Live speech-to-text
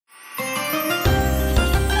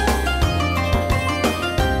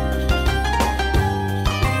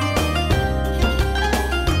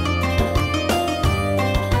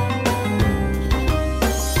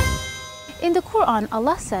on,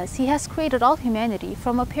 Allah says He has created all humanity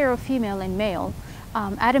from a pair of female and male,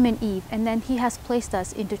 Adam and Eve, and then He has placed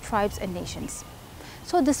us into tribes and nations.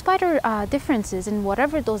 So despite our differences, and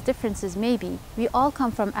whatever those differences may be, we all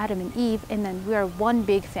come from Adam and Eve, and then we are one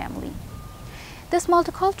big family. This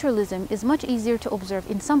multiculturalism is much easier to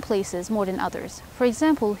observe in some places more than others. For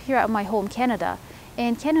example, here at my home, Canada,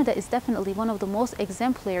 and Canada is definitely one of the most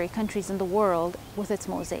exemplary countries in the world with its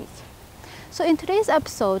mosaic. So in today's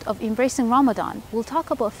episode of Embracing Ramadan, we'll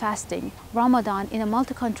talk about fasting, Ramadan in a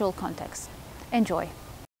multicultural context. Enjoy.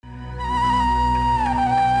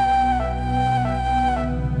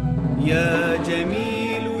 يا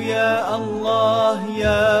جميل يا الله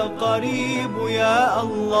يا قريب يا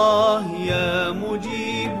الله يا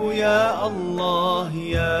مجيب يا الله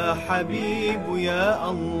يا حبيب يا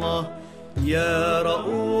الله يا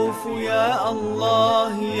رؤوف يا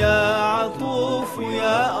الله يا عطوف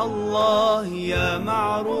يا الله يا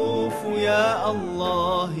معروف يا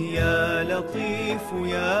الله يا لطيف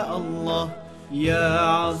يا الله يا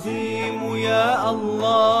عظيم يا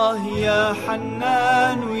الله يا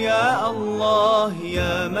حنان يا الله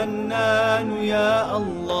يا منان يا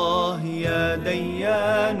الله يا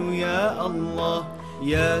ديان يا الله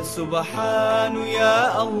يا سبحان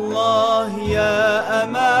يا الله يا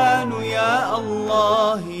أمان يا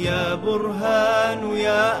الله يا برهان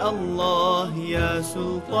يا الله يا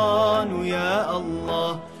سلطان يا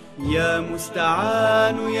الله يا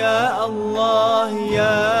مستعان يا الله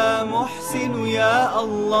يا محسن يا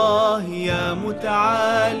الله يا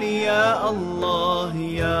متعالي يا الله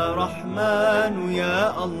يا رحمن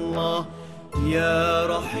يا الله يا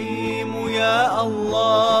رحيم يا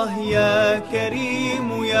الله يا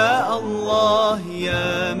كريم يا الله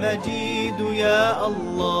يا مجيد يا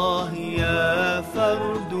الله يا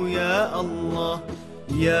فرد يا الله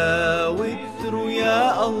يا وتر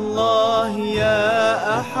يا الله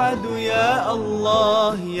يا أحد يا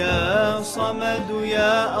الله يا صمد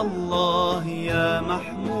يا الله يا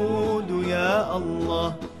محمود يا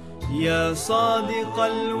الله يا صادق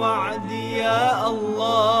الوعد يا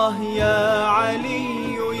الله يا علي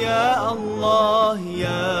يا الله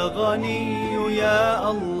يا غني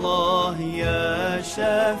يا الله يا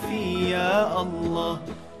شافي يا الله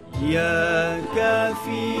يا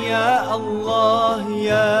كافي يا الله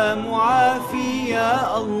يا معافي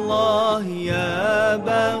يا الله يا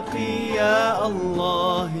باقي يا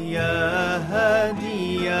الله يا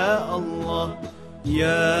هادي يا الله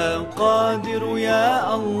يا قادر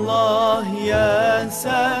يا الله يا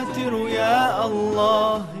ساتر يا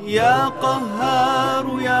الله يا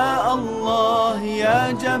قهار يا الله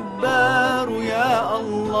يا جبار يا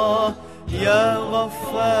الله يا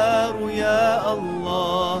غفار يا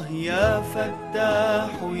الله يا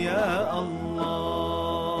فتاح يا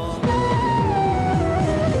الله.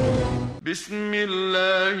 بسم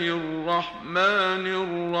الله الرحمن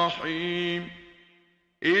الرحيم.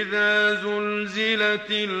 إذا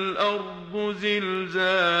زلزلت الأرض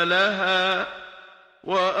زلزالها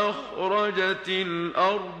وأخرجت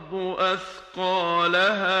الأرض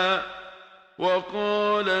أثقالها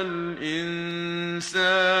وقال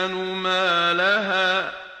الإنسان ما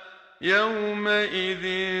لها يومئذ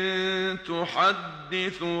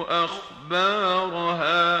تحدث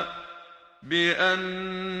أخبارها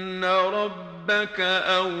بأن ربك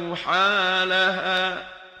أوحى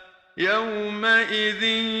لها يومئذ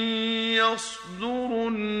يصدر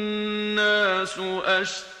الناس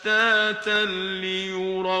أشتاتا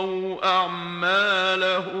ليروا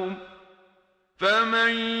أعمالهم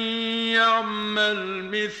فمن يعمل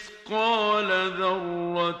مثقال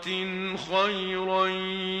ذرة خيرا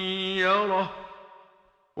يره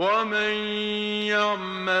ومن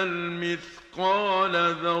يعمل مثقال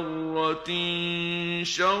ذرة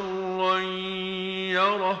شرا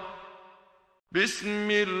يره. بسم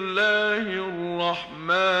الله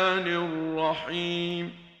الرحمن الرحيم.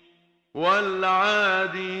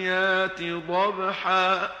 والعاديات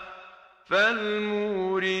ضبحا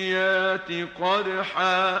فالموريات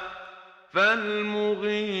قدحا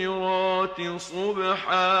فالمغيرات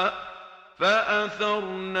صبحا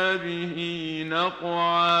فأثرن به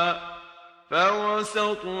نقعا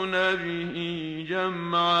فوسطن به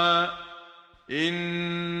جمعا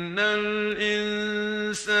إن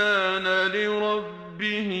الإنسان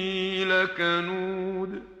لربه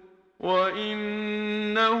لكنود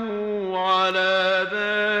وإنه على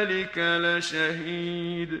ذلك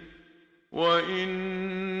لشهيد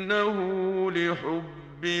وإنه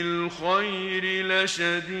لحب الخير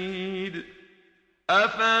لشديد.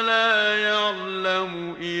 أفلا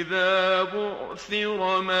يعلم إذا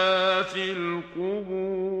بعثر ما في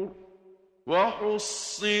القبور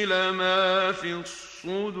وحصل ما في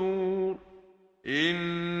الصدور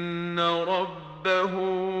إن ربك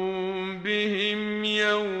ربهم بهم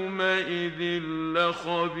يومئذ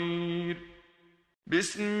لخبير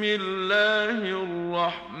بسم الله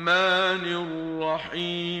الرحمن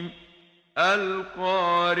الرحيم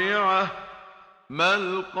القارعة ما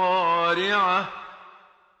القارعة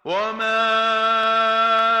وما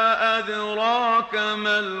أدراك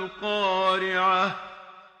ما القارعة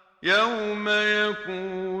يوم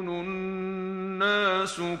يكون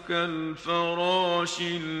الناس كالفراش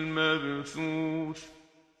المبثوث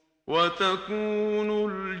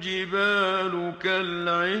وتكون الجبال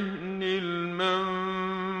كالعهن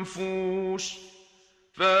المنفوش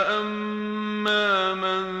فأما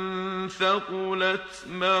من ثقلت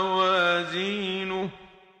موازينه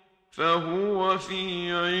فهو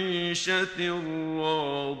في عيشة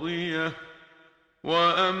راضية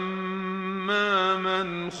وأما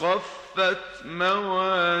من خفت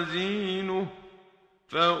موازينه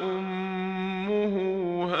فأمه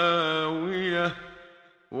هاوية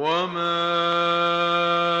وما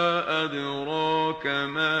أدراك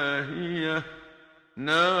ما هي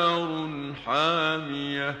نار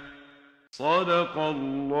حامية صدق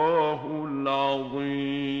الله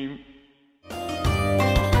العظيم.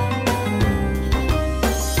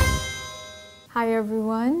 Hi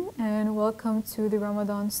everyone, and welcome to the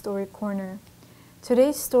Ramadan Story Corner.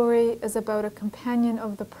 Today's story is about a companion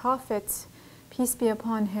of the Prophet, peace be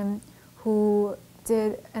upon him, who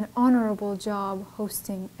did an honorable job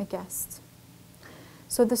hosting a guest.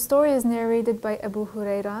 So the story is narrated by Abu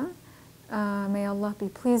Huraira, may Allah be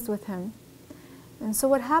pleased with him. And so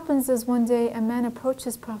what happens is one day a man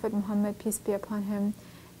approaches Prophet Muhammad, peace be upon him,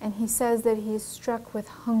 and he says that he is struck with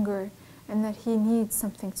hunger and that he needs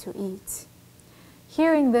something to eat.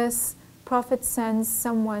 Hearing this, Prophet sends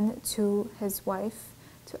someone to his wife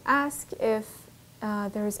to ask if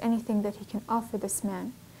there is anything that he can offer this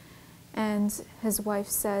man. And his wife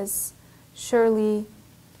says, surely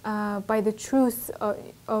by the truth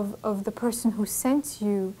of the person who sent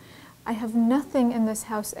you, I have nothing in this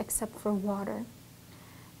house except for water.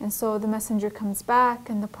 And so the messenger comes back,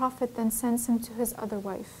 and the Prophet then sends him to his other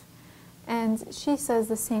wife. And she says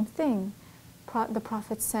the same thing. The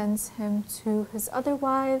Prophet sends him to his other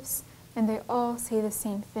wives, and they all say the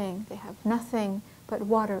same thing. They have nothing but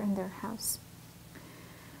water in their house.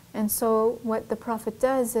 And so what the Prophet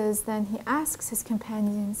does is then he asks his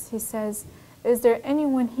companions, he says, is there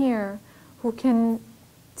anyone here who can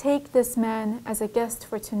take this man as a guest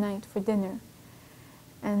for tonight for dinner?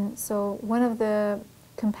 And so one of the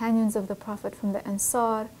companions of the Prophet from the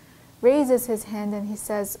Ansar raises his hand and he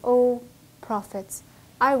says, "O Prophet,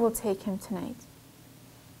 I will take him tonight."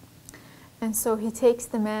 And so he takes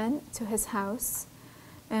the man to his house,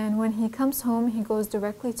 and when he comes home, he goes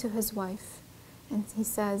directly to his wife, and he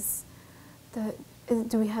says,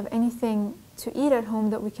 do we have anything to eat at home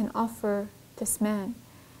that we can offer this man?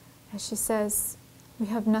 And she says, we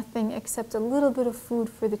have nothing except a little bit of food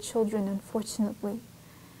for the children, unfortunately.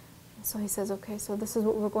 And so he says, okay, so this is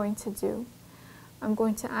what we're going to do. I'm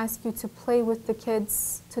going to ask you to play with the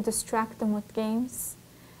kids, to distract them with games.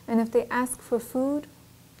 And if they ask for food,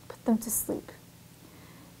 put them to sleep.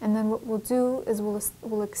 And then what we'll do is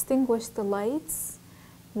we'll extinguish the lights,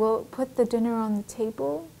 we'll put the dinner on the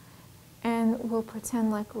table, and we'll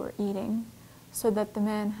pretend like we're eating so that the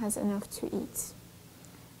man has enough to eat.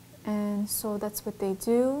 And so that's what they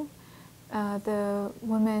do. The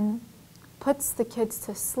woman puts the kids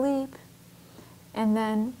to sleep and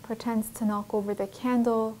then pretends to knock over the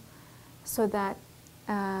candle so that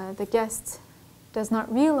the guest does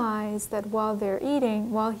not realize that while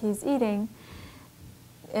he's eating,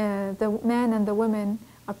 the man and the woman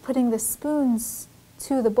are putting the spoons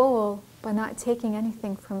to the bowl but not taking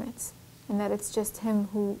anything from it, and that it's just him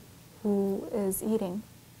who is eating.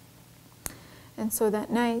 And so that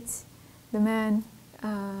night, the man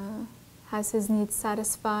has his needs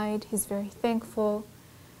satisfied. He's very thankful.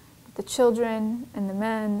 The children and the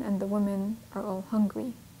men and the women are all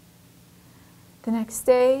hungry. The next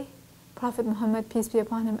day, Prophet Muhammad, peace be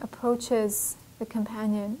upon him, approaches the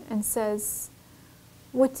companion and says,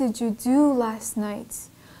 what did you do last night?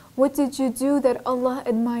 What did you do that Allah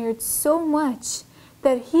admired so much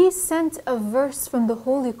that He sent a verse from the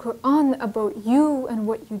Holy Quran about you and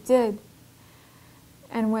what you did?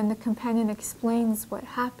 And when the companion explains what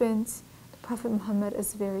happened, the Prophet Muhammad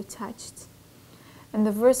is very touched. And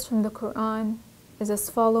the verse from the Quran is as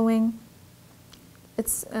following.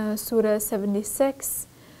 It's Surah 76,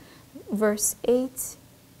 verse 8.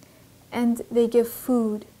 And they give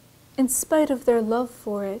food, in spite of their love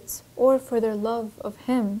for it, or for their love of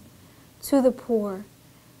Him, to the poor,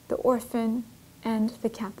 the orphan, and the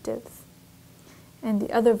captive. And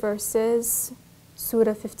the other verse is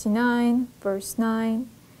Surah 59, verse 9,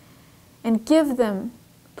 and give them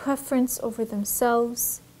preference over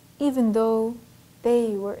themselves, even though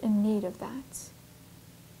they were in need of that.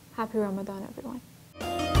 Happy Ramadan, everyone.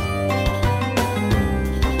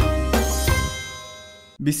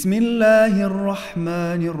 بسم الله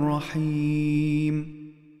الرحمن الرحيم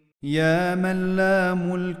يا من لا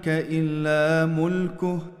ملك إلا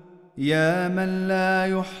ملكه يا من لا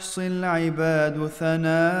يحصي العباد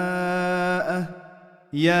ثناءه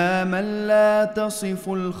يا من لا تصف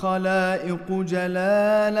الخلائق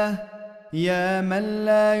جلاله يا من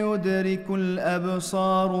لا يدرك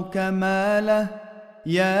الأبصار كماله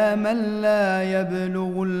يا من لا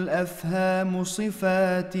يبلغ الأفهام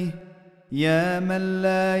صفاته يا من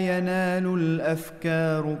لا ينال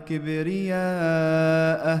الأفكار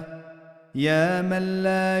كبرياءه يا من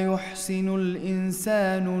لا يحسن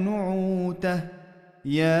الإنسان نعوته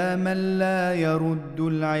يا من لا يرد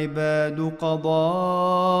العباد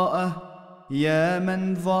قضاءه يا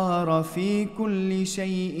من ظهر في كل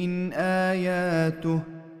شيء آياته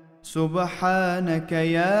سبحانك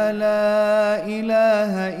يا لا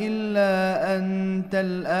إله إلا أنت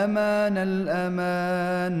الأمان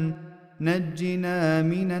الأمان نجنا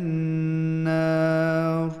من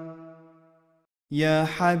النار يا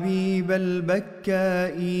حبيب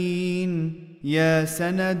البكائين يا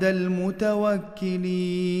سند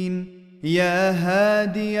المتوكلين يا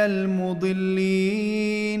هادي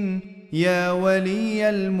المضلين يا ولي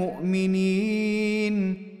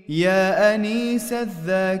المؤمنين يا أنيس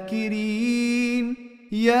الذاكرين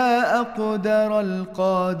يا أقدر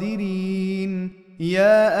القادرين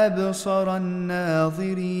يا أبصر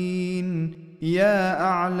الناظرين يا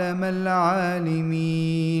أعلم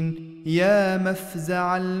العالمين يا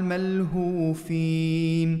مفزع الملهوفين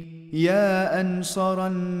يا أنصر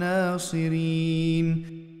الناصرين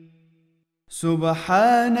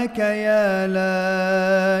سبحانك يا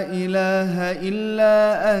لا إله إلا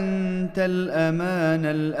أنت الأمان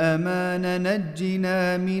الأمان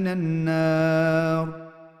نجنا من النار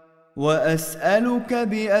وأسألك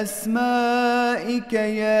بأسمائك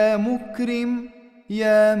يا مكرم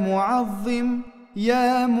يا معظم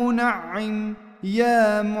يا منعم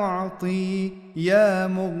يا معطي يا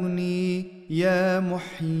مغني يا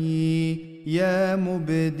محيي يا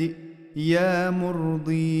مبدئ يا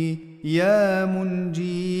مرضي يا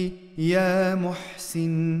منجي يا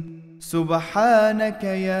محسن سبحانك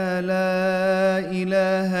يا لا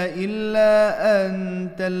إله إلا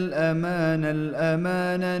أنت الأمان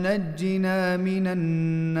الأمان نجنا من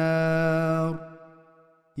النار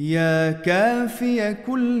يا كافي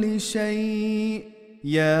كل شيء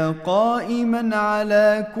يا قائما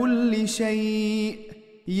على كل شيء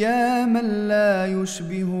يا من لا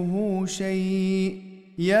يشبهه شيء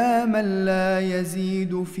يا من لا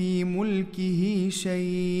يزيد في ملكه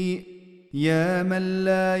شيء يا من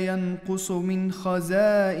لا ينقص من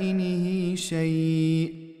خزائنه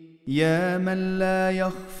شيء يا من لا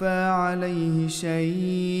يخفى عليه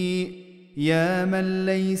شيء يا من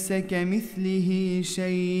ليس كمثله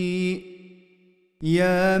شيء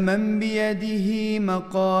يا من بيده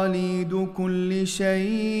مقاليد كل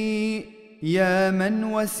شيء يا من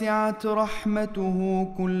وسعت رحمته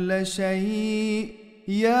كل شيء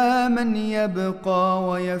يا من يبقى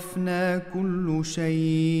ويفنى كل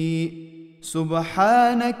شيء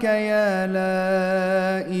سبحانك يا لا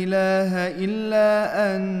إله إلا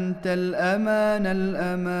أنت الأمان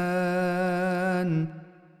الأمان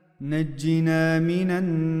نجنا من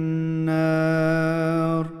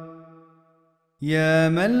النار يا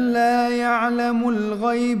من لا يعلم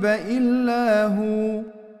الغيب إلا هو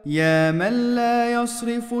يا من لا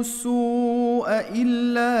يصرف السوء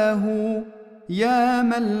إلا هو يا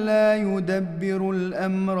من لا يدبر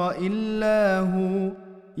الأمر إلا هو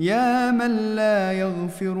يا من لا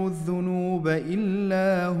يغفر الذنوب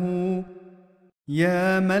إلا هو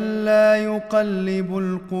يا من لا يقلب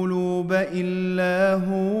القلوب إلا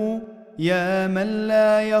هو يا من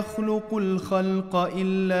لا يخلق الخلق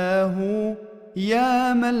إلا هو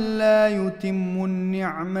يا من لا يتم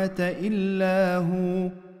النعمة إلا هو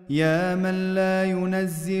يا من لا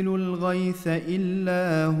ينزل الغيث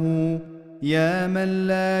إلا هو يا من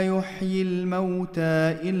لا يحيي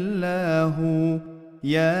الموتى إلا هو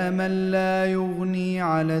يا من لا يغني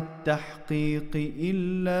على التحقيق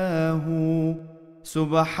إلا هو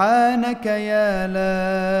سبحانك يا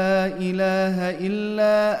لا إله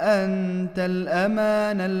إلا أنت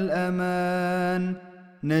الأمان الأمان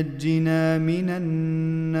نجنا من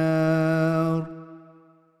النار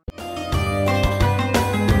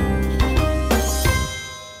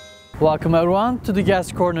Welcome everyone to the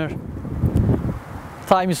guest corner.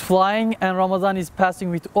 Time is flying and Ramadan is passing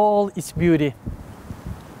with all its beauty.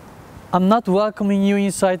 I'm not welcoming you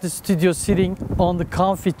inside the studio sitting on the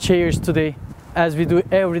comfy chairs today, as we do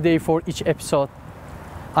every day for each episode.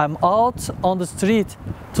 I'm out on the street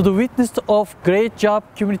to the witness of great job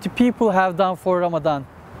community people have done for Ramadan.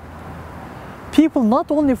 People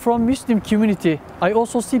not only from Muslim community, I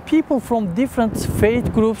also see people from different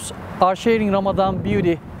faith groups are sharing Ramadan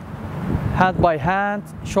beauty, hand by hand,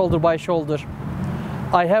 shoulder by shoulder.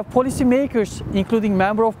 I have policymakers, including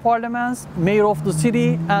member of parliaments, mayor of the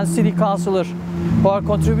city, and city councillor, who are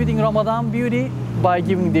contributing Ramadan beauty by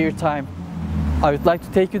giving their time. I would like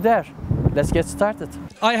to take you there. Let's get started.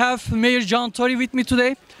 I have Mayor John Tory with me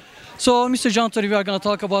today. So, Mr. John Tory, we are going to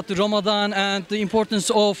talk about the Ramadan and the importance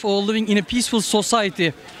of living in a peaceful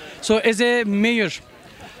society. So, as a mayor,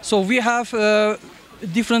 so we have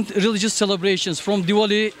different religious celebrations from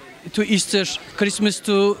Diwali to Easter, Christmas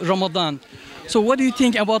to Ramadan. So what do you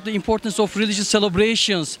think about the importance of religious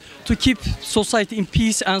celebrations to keep society in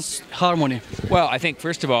peace and harmony? Well, I think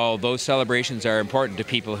first of all, those celebrations are important to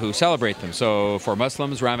people who celebrate them. So for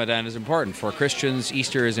Muslims, Ramadan is important. For Christians,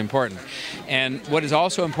 Easter is important. And what is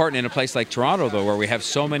also important in a place like Toronto, though, where we have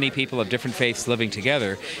so many people of different faiths living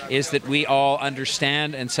together, is that we all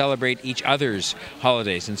understand and celebrate each other's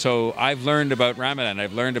holidays. And so I've learned about Ramadan,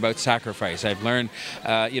 I've learned about sacrifice, I've learned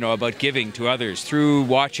about giving to others through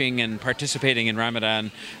watching and participating in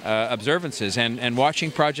Ramadan observances and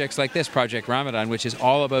watching projects like this, Project Ramadan, which is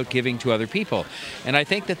all about giving to other people. And I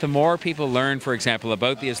think that the more people learn, for example,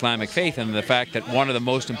 about the Islamic faith and the fact that one of the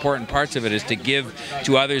most important parts of it is to give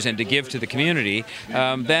to others and to give to the community,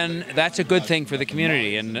 then that's a good thing for the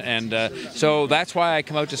community. And so that's why I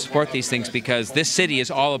come out to support these things, because this city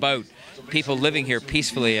is all about people living here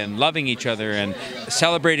peacefully and loving each other and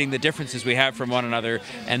celebrating the differences we have from one another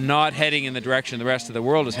and not heading in the direction the rest of the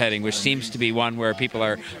world is heading, which seems to be one where people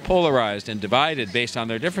are polarized and divided based on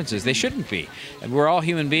their differences. They shouldn't be. And we're all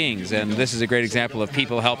human beings, and this is a great example of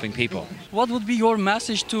people helping people. What would be your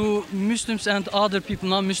message to Muslims and other people,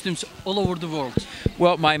 non-Muslims, all over the world?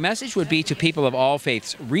 Well, my message would be to people of all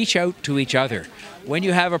faiths, reach out to each other. When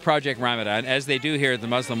you have a Project Ramadan, as they do here at the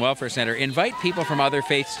Muslim Welfare Center, invite people from other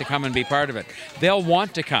faiths to come and be part of it. They'll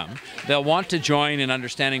want to come. They'll want to join in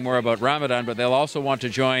understanding more about Ramadan, but they'll also want to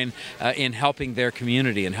join in helping their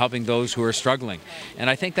community and helping those who are struggling. And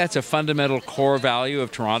I think that's a fundamental core value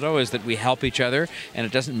of Toronto, is that we help each other, and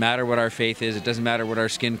it doesn't matter what our faith is, it doesn't matter what our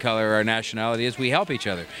skin color or our nationality is, we help each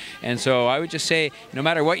other. And so I would just say, no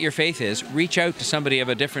matter what your faith is, reach out to somebody of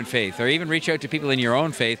a different faith, or even reach out to people in your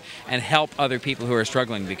own faith and help other people who are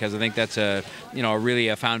struggling, because I think that's really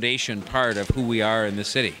a foundation part of who we are in this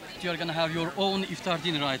city. You're going to have your own iftar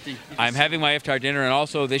dinner, I think. I'm having my iftar dinner, and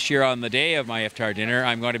also this year on the day of my iftar dinner,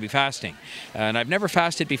 I'm going to be fasting. And I've never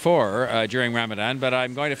fasted before during Ramadan, but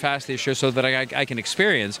I'm going to fast this year so that I can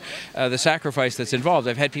experience the sacrifice that's involved.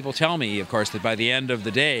 I've had people tell me, of course, that by the end of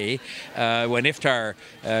the day, when iftar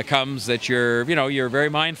comes, that you're very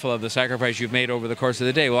mindful of the sacrifice you've made over the course of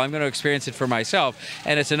the day. Well, I'm going to experience it for myself,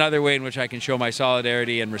 and it's another way in which I can show my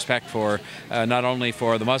solidarity and respect for not only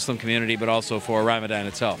for the Muslim community, but also for Ramadan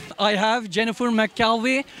itself. I have Jennifer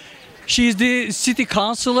McKelvey. She's the city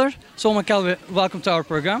councillor. So McKelvey, welcome to our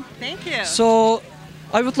program. Thank you. So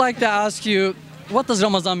I would like to ask you, what does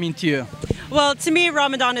Ramadan mean to you? Well, to me,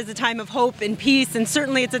 Ramadan is a time of hope and peace, and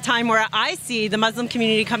certainly it's a time where I see the Muslim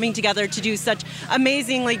community coming together to do such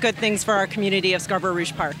amazingly good things for our community of Scarborough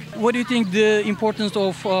Rouge Park. What do you think the importance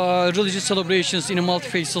of religious celebrations in a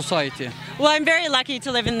multi-faith society? Well, I'm very lucky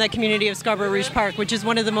to live in the community of Scarborough Rouge Park, which is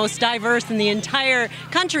one of the most diverse in the entire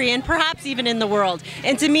country and perhaps even in the world.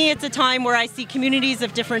 And to me, it's a time where I see communities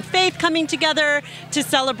of different faith coming together to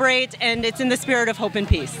celebrate, and it's in the spirit of hope and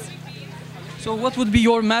peace. So what would be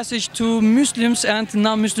your message to Muslims and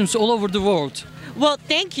non-Muslims all over the world? Well,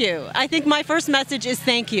 thank you. I think my first message is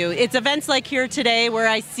thank you. It's events like here today where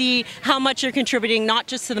I see how much you're contributing, not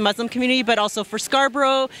just to the Muslim community, but also for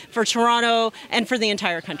Scarborough, for Toronto, and for the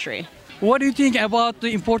entire country. What do you think about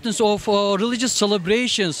the importance of religious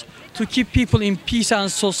celebrations to keep people in peace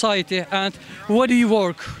and society, and what do you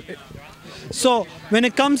work? So when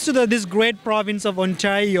it comes to this great province of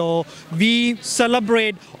Ontario, we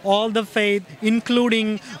celebrate all the faith,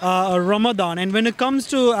 including Ramadan. And when it comes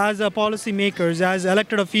to, as policymakers, as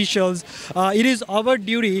elected officials, it is our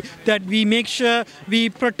duty that we make sure we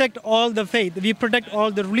protect all the faith, we protect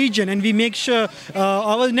all the religion, and we make sure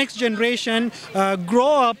our next generation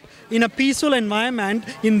grow up in a peaceful environment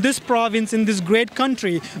in this province, in this great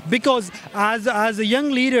country. Because as a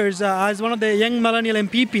young leaders, as one of the young millennial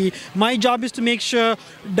MPP, my job is to make sure sure,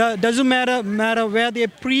 doesn't matter where they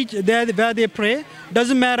preach, where they pray,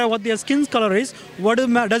 doesn't matter what their skin color is,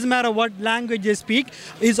 doesn't matter what language they speak.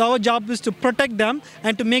 Our job is to protect them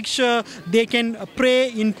and to make sure they can pray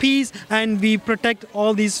in peace, and we protect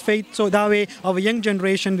all these faiths. So that way, our young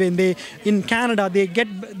generation, when they in Canada,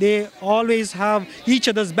 they always have each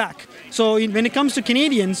other's back. So when it comes to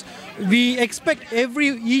Canadians, we expect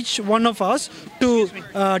each one of us to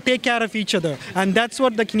take care of each other, and that's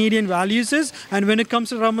what the Canadian values is. And when it comes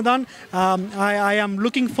to Ramadan, I am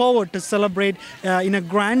looking forward to celebrate in a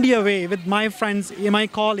grandeur way with my friends, my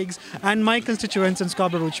colleagues, and my constituents in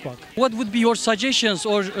Scarborough Rouge Park. What would be your suggestions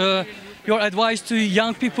or your advice to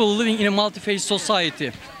young people living in a multi-faith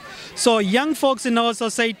society? So young folks in our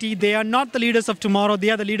society, they are not the leaders of tomorrow, they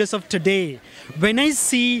are the leaders of today. When I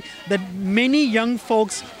see that many young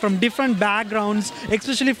folks from different backgrounds,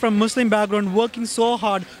 especially from Muslim background, working so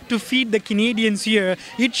hard to feed the Canadians here,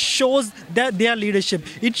 it shows that their leadership.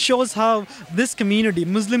 It shows how this community,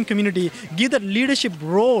 Muslim community, give that leadership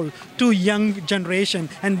role to young generation,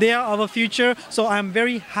 and they are our future. So I'm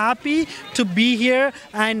very happy to be here,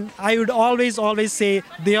 and I would always say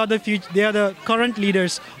they are the future, they are the current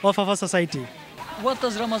leaders of our society. What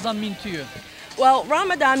does Ramadan mean to you? Well,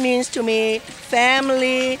 Ramadan means to me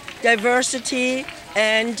family, diversity,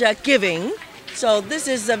 and giving. So this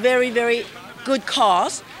is a very, very good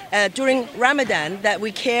cause during Ramadan, that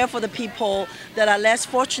we care for the people that are less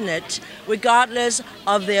fortunate, regardless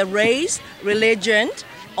of their race, religion,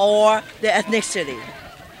 or their ethnicity.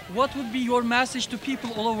 What would be your message to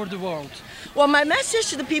people all over the world? Well, my message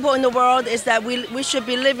to the people in the world is that we should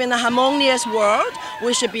be living in a harmonious world.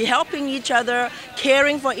 We should be helping each other,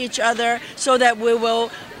 caring for each other, so that we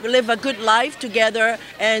will live a good life together,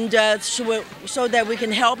 and so that we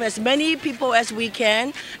can help as many people as we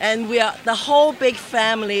can, and we are the whole big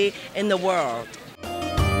family in the world.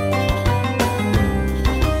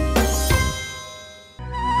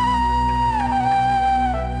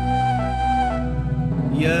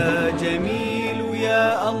 يا جميل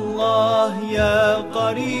يا الله يا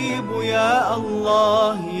قريب يا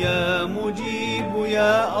الله يا مجيب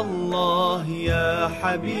يا الله يا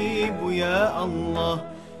حبيب يا الله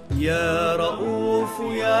يا رؤوف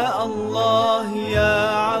يا الله يا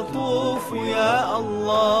عطوف يا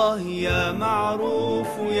الله يا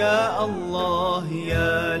معروف يا الله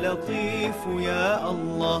يا لطيف يا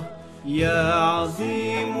الله يا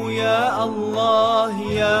عظيم يا الله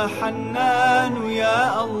يا حنان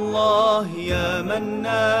يا الله يا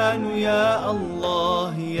منان يا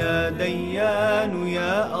الله يا ديان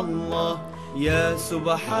يا الله يا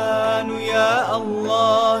سبحان يا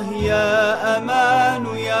الله يا أمان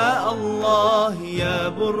يا الله يا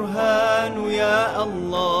برهان يا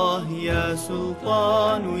الله يا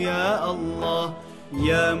سلطان يا الله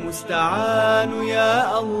يا مستعان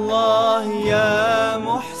يا الله يا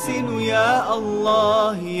محسن يا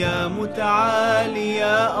الله يا متعالي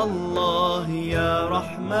يا الله يا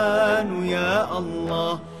رحمن يا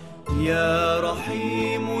الله يا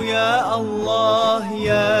رحيم يا الله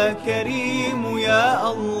يا كريم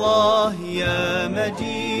يا الله يا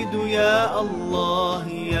مجيد يا الله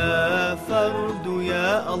يا فرد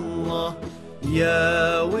يا الله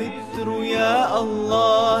يا وتر يا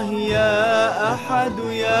الله يا أحد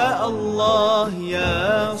يا الله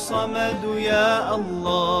يا صمد يا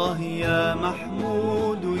الله يا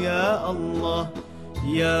محمود يا الله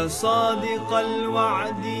يا صادق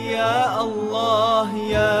الوعد يا الله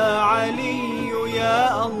يا علي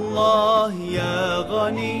يا الله يا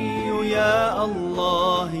غني يا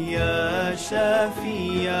الله يا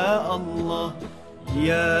شافي يا الله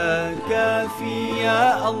يا كافي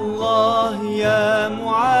يا الله يا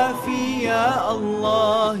معافي يا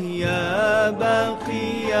الله يا باقي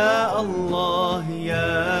يا الله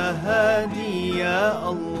يا هادي يا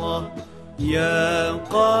الله يا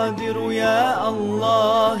قادر يا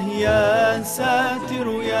الله يا ساتر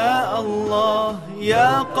يا الله يا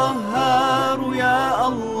قهار يا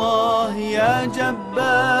الله يا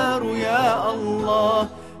جبار يا الله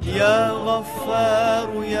يا غفار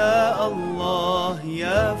يا الله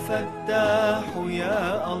يا فتاح يا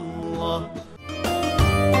الله.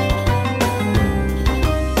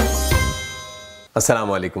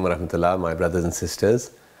 Assalamu alaikum wa rahmatullah, my brothers and sisters.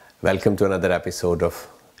 Welcome to another episode of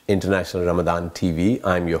International Ramadan TV.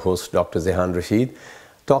 I'm your host, Dr. Zehan Rashid,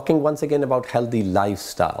 talking once again about healthy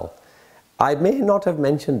lifestyle. I may not have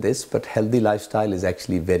mentioned this, but healthy lifestyle is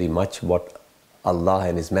actually very much what Allah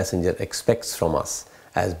and His Messenger expects from us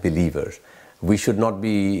as believers. We should not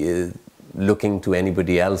be looking to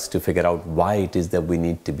anybody else to figure out why it is that we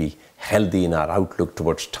need to be healthy in our outlook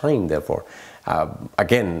towards time. Therefore,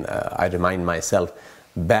 I remind myself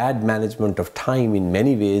bad management of time in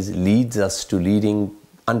many ways leads us to leading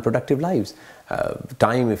unproductive lives.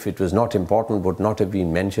 Time, if it was not important, would not have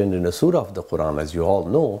been mentioned in a surah of the Quran, as you all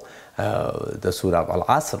know, the surah of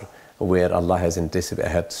Al-Asr, where Allah has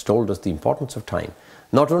told us the importance of time.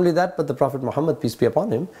 Not only that, but the Prophet Muhammad, peace be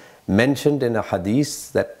upon him, mentioned in a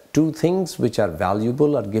hadith that two things which are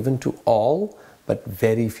valuable are given to all, but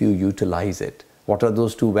very few utilize it. What are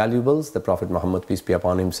those two valuables? The Prophet Muhammad, peace be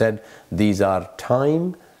upon him, said these are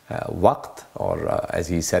time, waqt, or as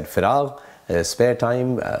he said, firagh, spare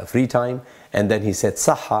time, free time, and then he said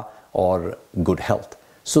saha, or good health.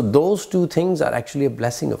 So those two things are actually a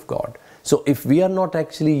blessing of God. So if we are not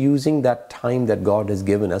actually using that time that God has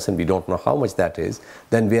given us, and we don't know how much that is,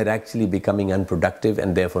 then we are actually becoming unproductive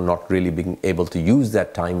and therefore not really being able to use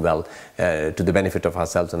that time well to the benefit of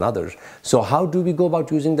ourselves and others. So how do we go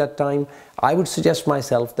about using that time? I would suggest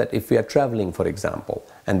myself that if we are traveling, for example,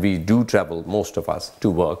 and we do travel, most of us, to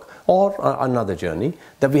work or another journey,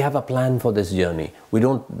 that we have a plan for this journey. We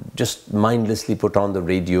don't just mindlessly put on the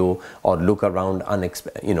radio or look around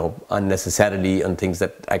unnecessarily on things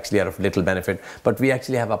that actually are of little benefit, but we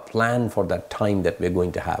actually have a plan for that time that we're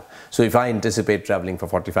going to have. So if I anticipate traveling for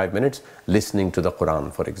 45 minutes, listening to the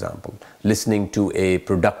Quran, for example, listening to a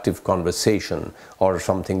productive conversation or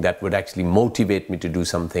something that would actually motivate me to do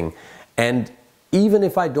something, and even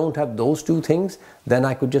if I don't have those two things, then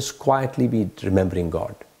I could just quietly be remembering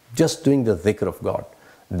God, just doing the dhikr of God.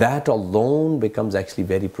 That alone becomes actually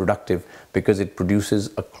very productive because it produces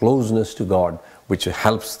a closeness to God, which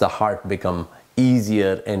helps the heart become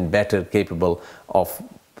easier and better capable of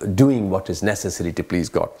doing what is necessary to please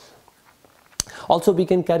God. Also, we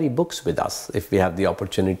can carry books with us. If we have the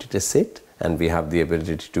opportunity to sit and we have the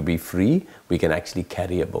ability to be free, we can actually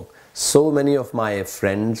carry a book. So many of my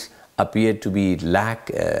friends appear to be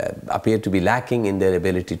lacking in their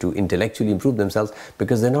ability to intellectually improve themselves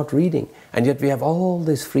because they're not reading. And yet we have all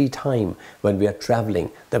this free time when we are traveling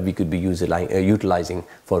that we could be utilizing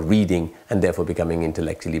for reading and therefore becoming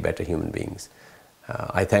intellectually better human beings.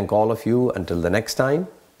 I thank all of you. Until the next time,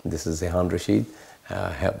 this is Zehan Rashid,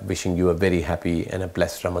 wishing you a very happy and a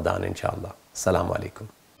blessed Ramadan, inshallah. Assalamu alaikum.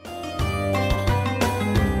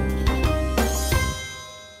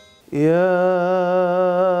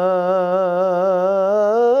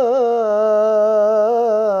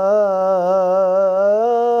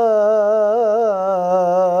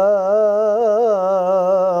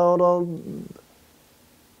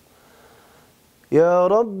 يا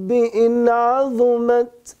رب إن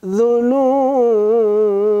عظمت ذنوبي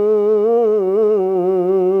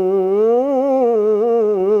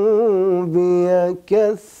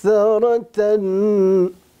كثرة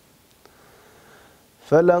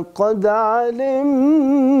فلقد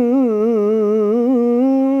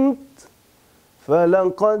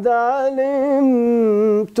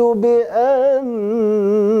علمت بأن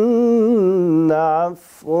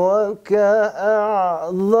عفوك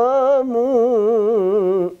أعظم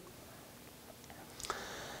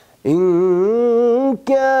إن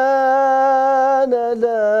كان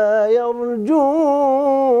لا يرجوك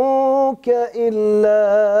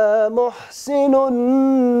إلا محسن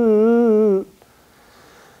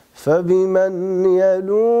فبمن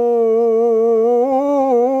يلوذ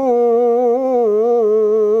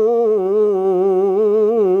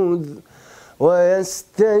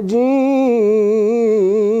ويستجير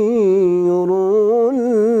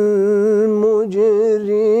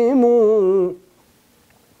المجرم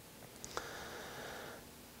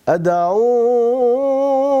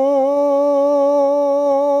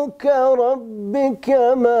أدعوك رب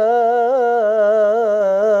كما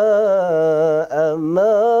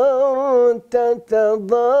أمرت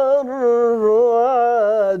تضرعا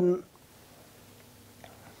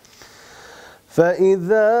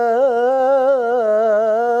فإذا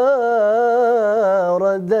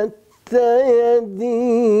رددت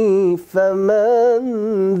يدي فمن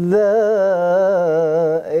ذا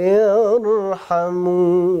يرحم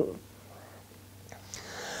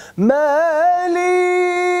ما لي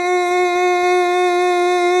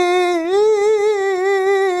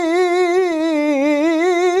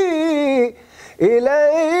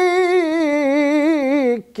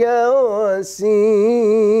إليك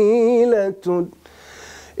وسيلة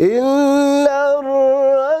إلا الرجاء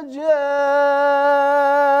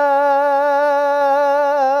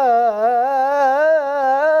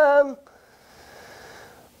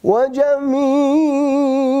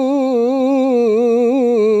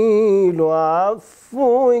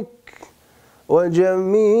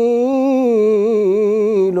وجميل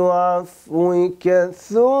عفوك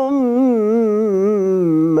ثم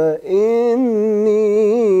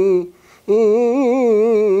إني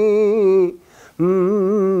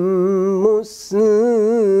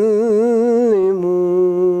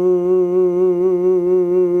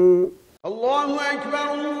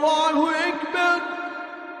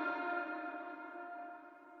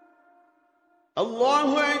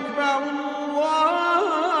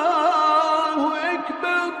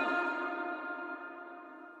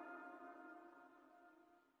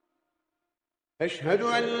أشهد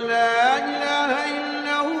أن لا إله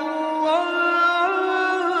إلا الله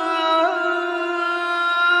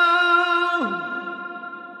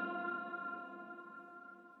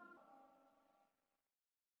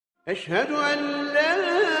أشهد أن لا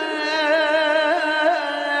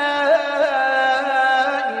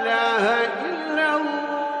إله إلا الله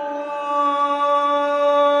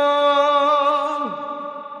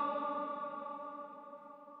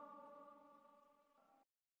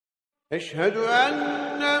أشهد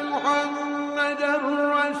أن محمدًا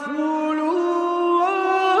رسول الله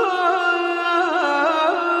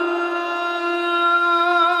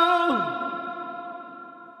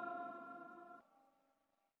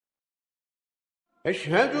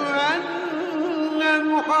أشهد أن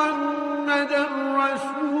محمدًا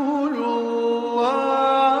رسول الله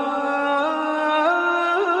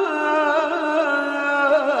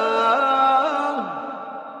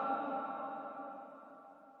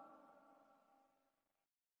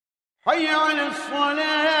حي على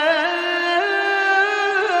الصلاة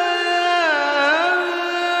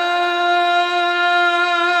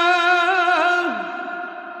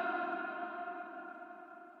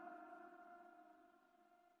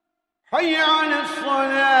حي على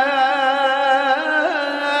الصلاة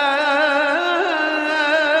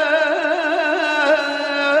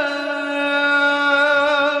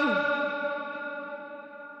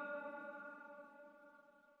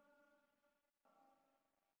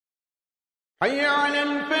حي على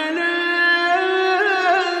الفلاح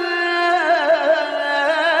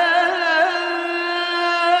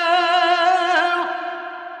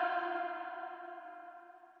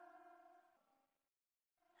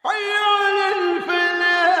حي على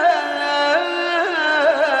الفلاح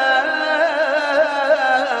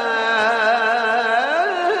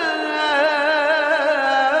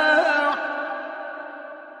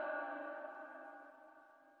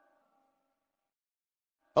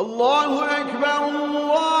الله أكبر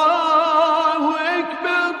الله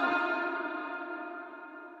أكبر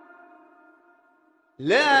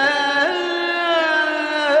لا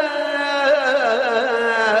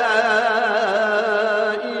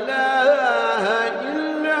إله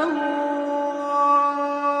إلا الله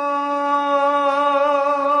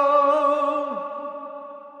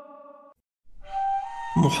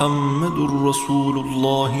محمد رسول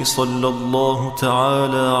الله صلى الله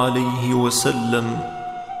تعالى عليه وسلم.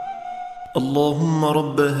 اللهم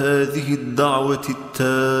رب هذه الدعوة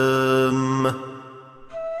التامة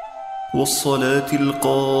والصلاة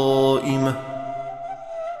القائمة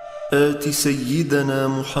آت سيدنا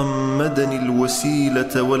محمدا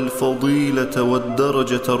الوسيلة والفضيلة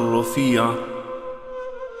والدرجة الرفيعة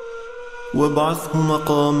وابعثه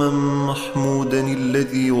مقاما محمودا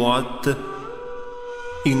الذي وعدته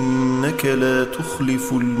إنك لا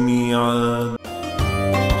تخلف الميعاد.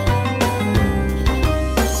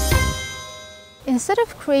 Instead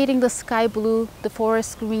of creating the sky blue, the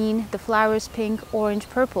forest green, the flowers pink, orange,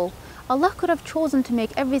 purple, Allah could have chosen to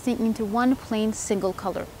make everything into one plain single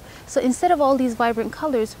color. So instead of all these vibrant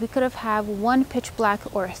colors, we could have one pitch black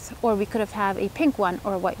earth, or we could have a pink one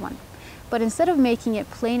or a white one. But instead of making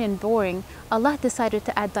it plain and boring, Allah decided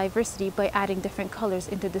to add diversity by adding different colors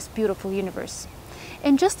into this beautiful universe.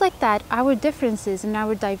 And just like that, our differences and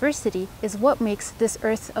our diversity is what makes this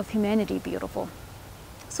earth of humanity beautiful.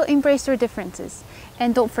 So embrace your differences.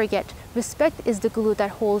 And don't forget, respect is the glue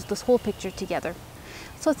that holds this whole picture together.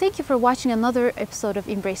 So thank you for watching another episode of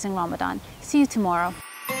Embracing Ramadan. See you tomorrow.